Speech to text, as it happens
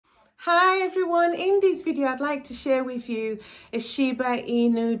Hi everyone, in this video I'd like to share with you a Shiba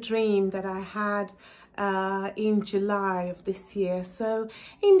Inu dream that I had in July of this year. So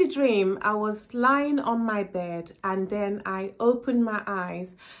in the dream I was lying on my bed and then I opened my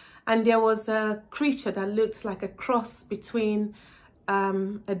eyes and there was a creature that looked like a cross between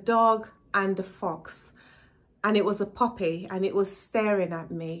a dog and a fox, and it was a puppy and it was staring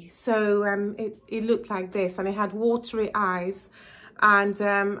at me. So it looked like this and it had watery eyes. And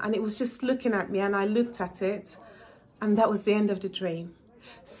it was just looking at me, and I looked at it, and that was the end of the dream.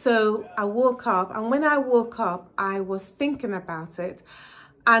 So I woke up, and when I woke up, I was thinking about it.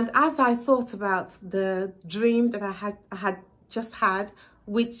 And as I thought about the dream that I had just had,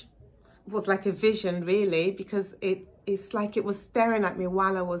 which was like a vision really, because it's like it was staring at me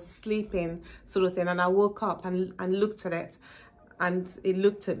while I was sleeping sort of thing. And I woke up and looked at it, and it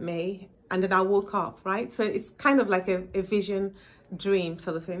looked at me, and then I woke up, right? So it's kind of like a vision dream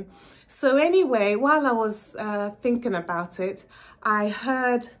sort of thing. So anyway, while I was thinking about it, I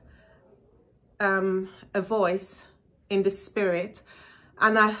heard a voice in the spirit,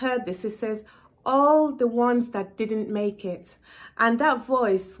 and I heard this. It says, all the ones that didn't make it. And that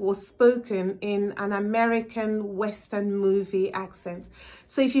voice was spoken in an American Western movie accent.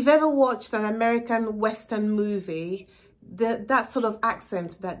 So if you've ever watched an American Western movie, that sort of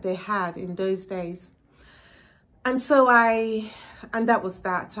accent that they had in those days. And so that was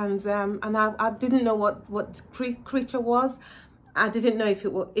that. And I didn't know what the creature was. I didn't know if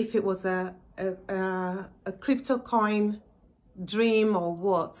it was a crypto coin dream or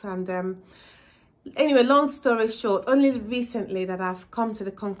what. And anyway, long story short, only recently that I've come to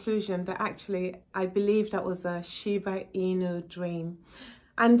the conclusion that actually I believe that was a Shiba Inu dream.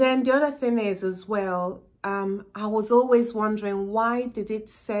 And then the other thing is as well, I was always wondering, why did it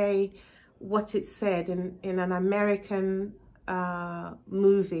say what it said in an American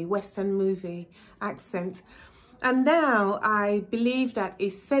movie, Western movie accent? And now I believe that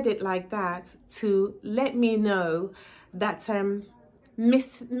it said it like that to let me know that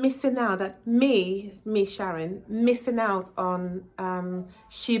missing out, that me Sharon, missing out on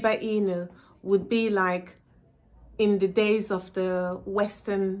Shiba Inu would be like in the days of the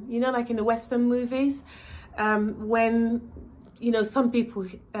Western, you know, like in the Western movies, when, you know, some people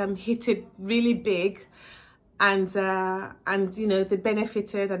hit it really big, and you know, they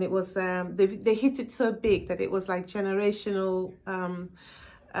benefited, and it was they hit it so big that it was like generational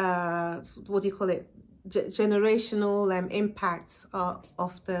what do you call it, generational impacts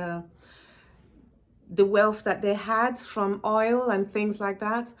of the wealth that they had from oil and things like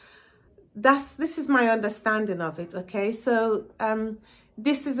that. This is my understanding of it. Okay, so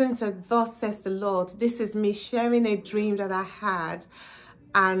this isn't a thus says the Lord. This is me sharing a dream that I had.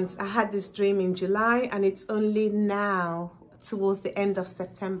 And I had this dream in July, and it's only now, towards the end of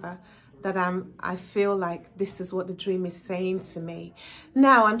September, that I feel like this is what the dream is saying to me.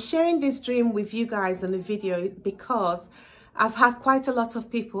 Now, I'm sharing this dream with you guys on the video because I've had quite a lot of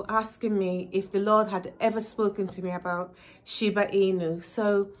people asking me if the Lord had ever spoken to me about Shiba Inu.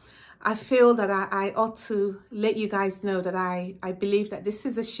 So I feel that I ought to let you guys know that I believe that this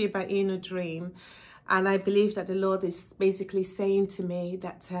is a Shiba Inu dream. And I believe that the Lord is basically saying to me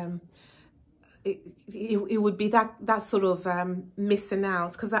that it would be that sort of missing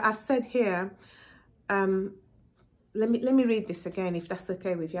out. Because I've said here, let me read this again, if that's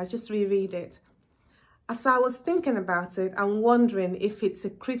okay with you. I'll just reread it. As I was thinking about it and wondering if it's a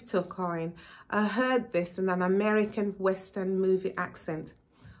crypto coin, I heard this in an American Western movie accent.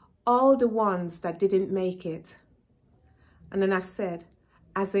 All the ones that didn't make it. And then I've said,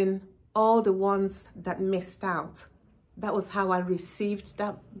 as in, all the ones that missed out. That was how I received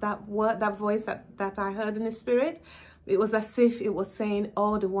that word, that voice that I heard in the spirit. It was as if it was saying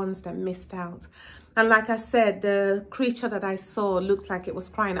all the ones that missed out. And like I said, the creature that I saw looked like it was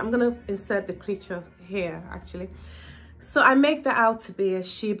crying. I'm going to insert the creature here, actually. So I make that out to be a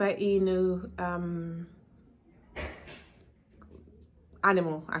Shiba Inu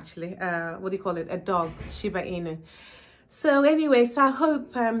animal, actually. What do you call it? A dog, Shiba Inu. So anyway, so I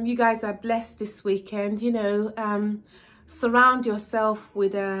hope you guys are blessed this weekend. You know, surround yourself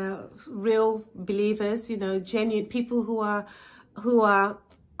with real believers, you know, genuine people who are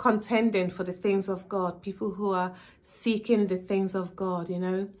contending for the things of God, people who are seeking the things of God, you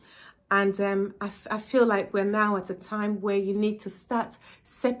know. And I feel like we're now at a time where you need to start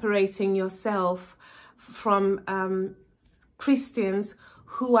separating yourself from Christians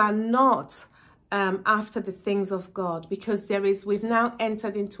who are not after the things of God, because we've now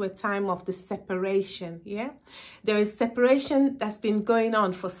entered into a time of the separation. Yeah, there is separation that's been going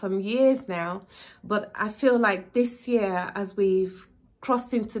on for some years now, but I feel like this year, as we've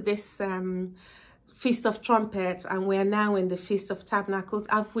crossed into this Feast of Trumpets, and we are now in the Feast of Tabernacles.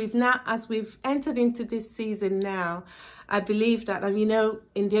 As we've entered into this season now, I believe that, and you know,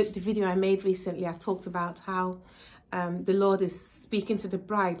 in the video I made recently, I talked about how the Lord is speaking to the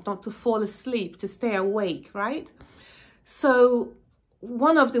bride not to fall asleep, to stay awake, right? So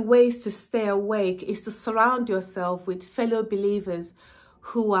one of the ways to stay awake is to surround yourself with fellow believers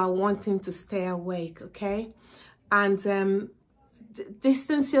who are wanting to stay awake, okay? And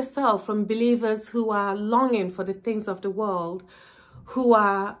distance yourself from believers who are longing for the things of the world, who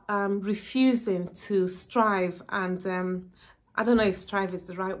are refusing to strive. And I don't know if strive is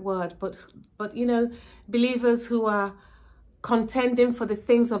the right word, but you know, believers who are contending for the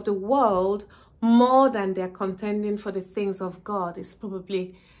things of the world more than they're contending for the things of God is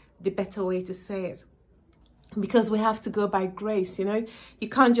probably the better way to say it. Because we have to go by grace, you know. You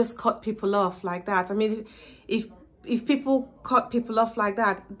can't just cut people off like that. I mean, if people cut people off like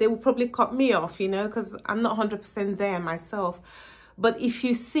that, they will probably cut me off, you know, because I'm not 100% there myself. But if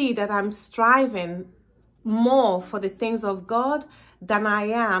you see that I'm striving more for the things of God than I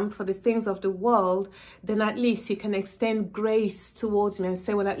am for the things of the world, then at least you can extend grace towards me and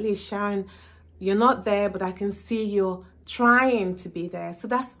say, well, at least Sharon, you're not there, but I can see you're trying to be there. So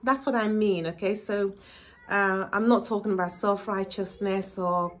that's what I mean, okay? So I'm not talking about self-righteousness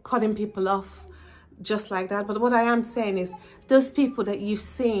or cutting people off just like that. But what I am saying is those people that you've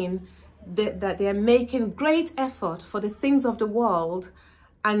seen that they're making great effort for the things of the world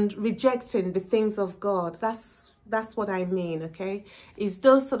and rejecting the things of God. That's what I mean, okay? Is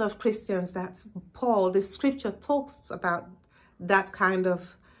those sort of Christians that Paul, the scripture talks about that kind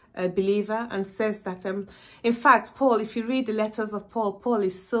of believer, and says that in fact, Paul, if you read the letters of Paul, Paul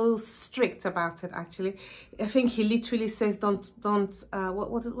is so strict about it. Actually, I think he literally says don't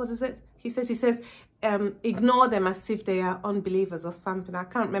what is it he says ignore them as if they are unbelievers or something. I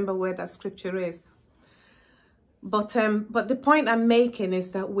can't remember where that scripture is, but the point I'm making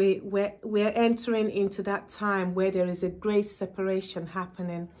is that we're entering into that time where there is a great separation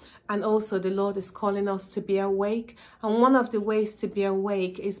happening, and also the Lord is calling us to be awake. And one of the ways to be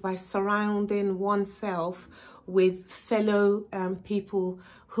awake is by surrounding oneself with fellow people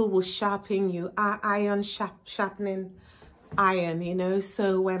who will sharpen you, iron sharpening iron, you know.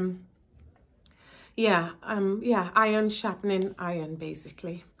 So yeah, iron sharpening iron,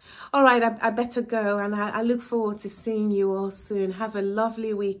 basically. All right, I better go, and I look forward to seeing you all soon. Have a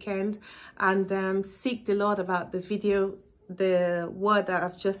lovely weekend, and seek the Lord about the word that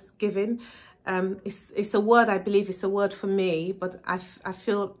I've just given. It's a word, I believe it's a word for me, but I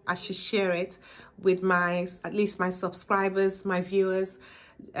feel I should share it with at least my subscribers, my viewers,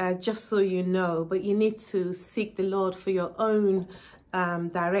 just so you know. But you need to seek the Lord for your own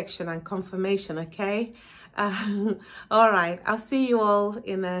direction and confirmation, okay? All right, I'll see you all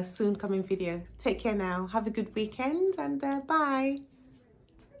in a soon coming video. Take care now. Have a good weekend, and bye.